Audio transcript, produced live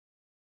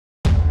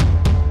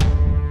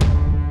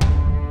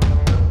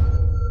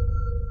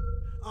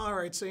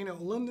right, so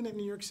London and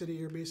New York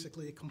City are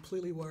basically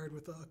completely wired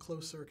with a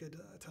closed-circuit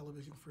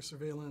television for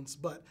surveillance.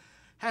 But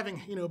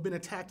having been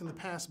attacked in the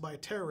past by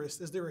terrorists,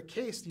 is there a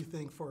case, do you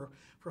think, for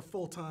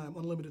full-time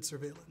unlimited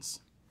surveillance?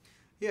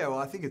 Yeah, well,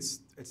 I think it's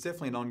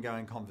definitely an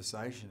ongoing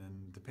conversation,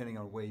 and depending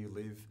on where you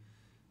live,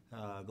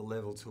 the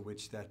level to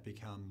which that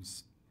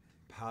becomes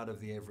part of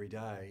the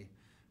everyday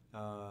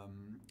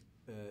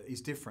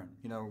is different.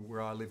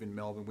 Where I live in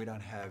Melbourne, we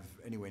don't have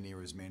anywhere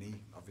near as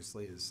many,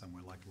 obviously, as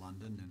somewhere like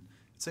London, and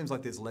it seems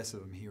like there's less of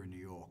them here in New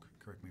York,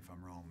 correct me if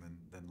I'm wrong,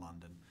 than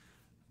London,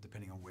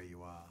 depending on where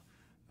you are.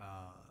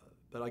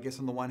 But I guess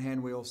on the one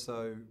hand, we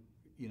also,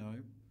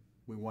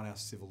 we want our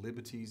civil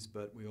liberties,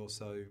 but we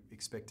also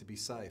expect to be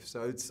safe.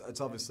 So it's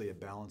obviously a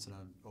balance and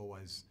an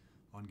always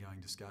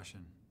ongoing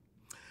discussion.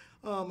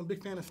 I'm a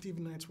big fan of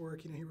Stephen Knight's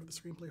work. He wrote the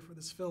screenplay for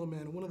this film,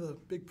 and one of the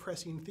big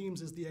pressing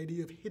themes is the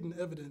idea of hidden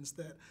evidence,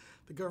 that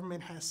the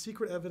government has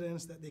secret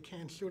evidence that they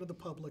can't show to the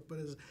public, but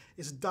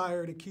is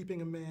dire to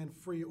keeping a man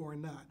free or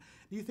not.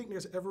 Do you think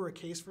there's ever a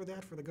case for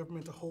that, for the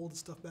government to hold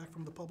stuff back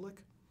from the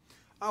public?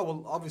 Oh,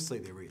 well, obviously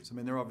there is. I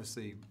mean, there are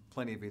obviously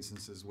plenty of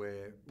instances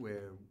where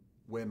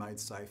we're made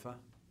safer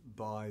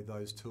by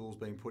those tools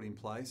being put in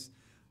place.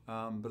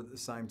 But at the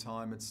same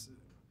time,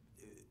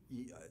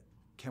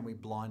 can we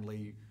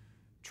blindly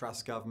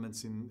trust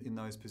governments in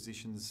those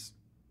positions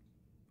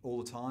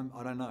all the time?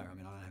 I don't know. I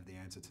mean, I don't have the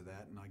answer to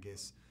that, and I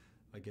guess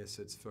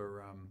it's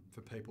for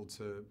people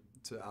to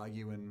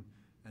argue and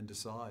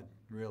decide,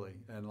 really.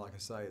 And like I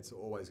say, it's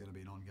always going to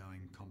be an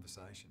ongoing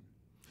conversation.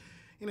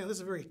 This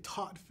is a very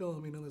taut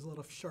film. There's a lot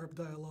of sharp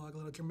dialogue, a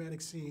lot of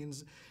dramatic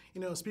scenes.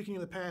 Speaking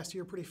of the past,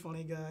 you're a pretty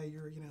funny guy.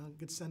 You're a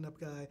good stand-up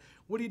guy.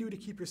 What do you do to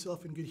keep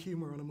yourself in good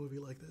humor on a movie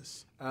like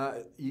this?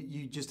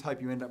 You just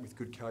hope you end up with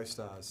good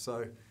co-stars.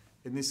 So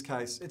in this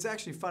case, it's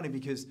actually funny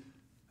because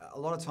a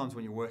lot of times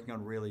when you're working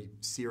on really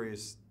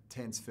serious,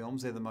 tense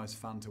films, they're the most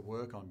fun to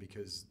work on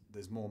because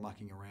there's more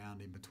mucking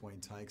around in between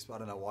takes. But I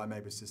don't know why.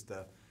 Maybe it's just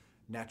a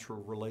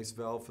natural release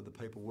valve for the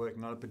people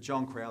working on it. But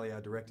John Crowley, our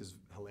director, is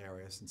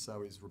hilarious, and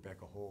so is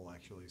Rebecca Hall,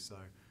 actually. So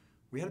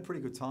we had a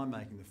pretty good time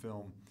making the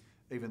film,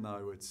 even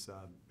though it's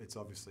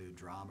obviously a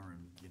drama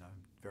and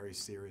very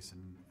serious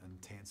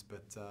and tense.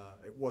 But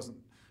it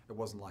wasn't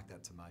like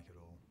that to make it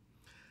all.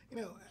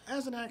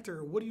 As an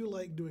actor, what do you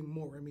like doing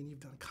more? I mean,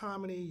 you've done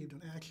comedy, you've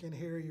done action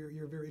here,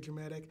 you're very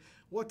dramatic.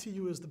 What to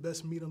you is the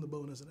best meat on the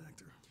bone as an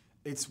actor?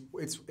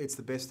 It's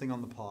the best thing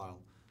on the pile.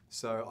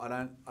 So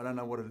I don't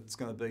know what it's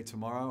going to be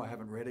tomorrow. I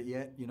haven't read it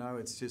yet.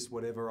 It's just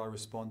whatever I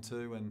respond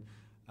to, and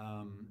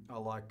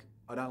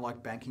I don't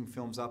like banking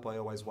films up. I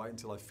always wait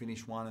until I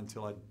finish one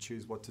until I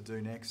choose what to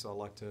do next. So I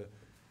like to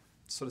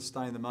sort of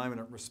stay in the moment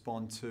and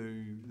respond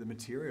to the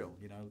material,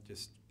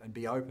 and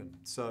be open.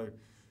 So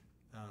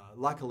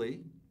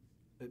luckily,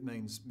 it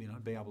means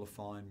being able to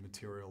find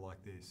material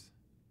like this.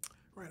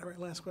 Right, all right,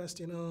 last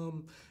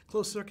question.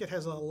 Closed Circuit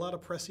has a lot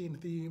of pressing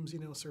themes,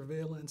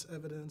 surveillance,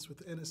 evidence with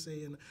the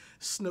NSA and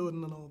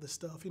Snowden and all this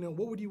stuff.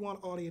 What would you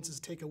want audiences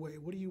to take away?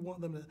 What do you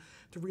want them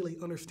to really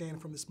understand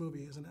from this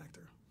movie as an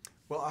actor?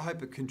 Well, I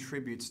hope it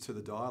contributes to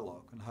the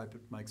dialogue, and hope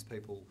it makes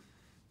people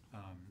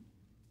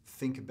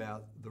think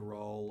about the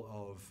role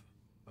of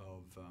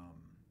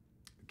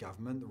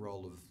government, the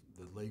role of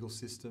the legal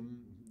system,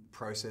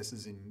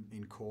 processes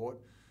in court.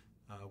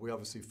 We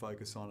obviously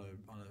focus on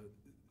a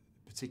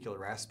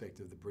particular aspect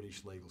of the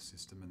British legal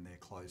system and their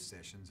closed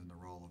sessions and the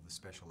role of the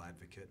special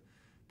advocate,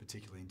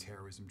 particularly in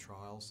terrorism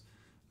trials.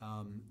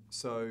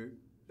 So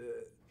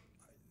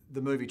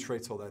the movie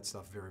treats all that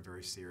stuff very,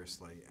 very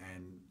seriously,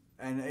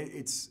 and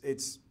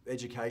it's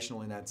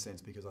educational in that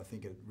sense, because I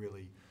think it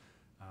really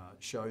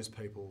shows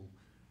people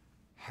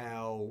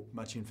how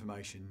much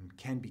information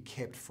can be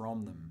kept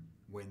from them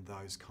when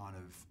those kind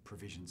of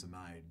provisions are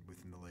made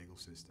within the legal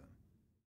system.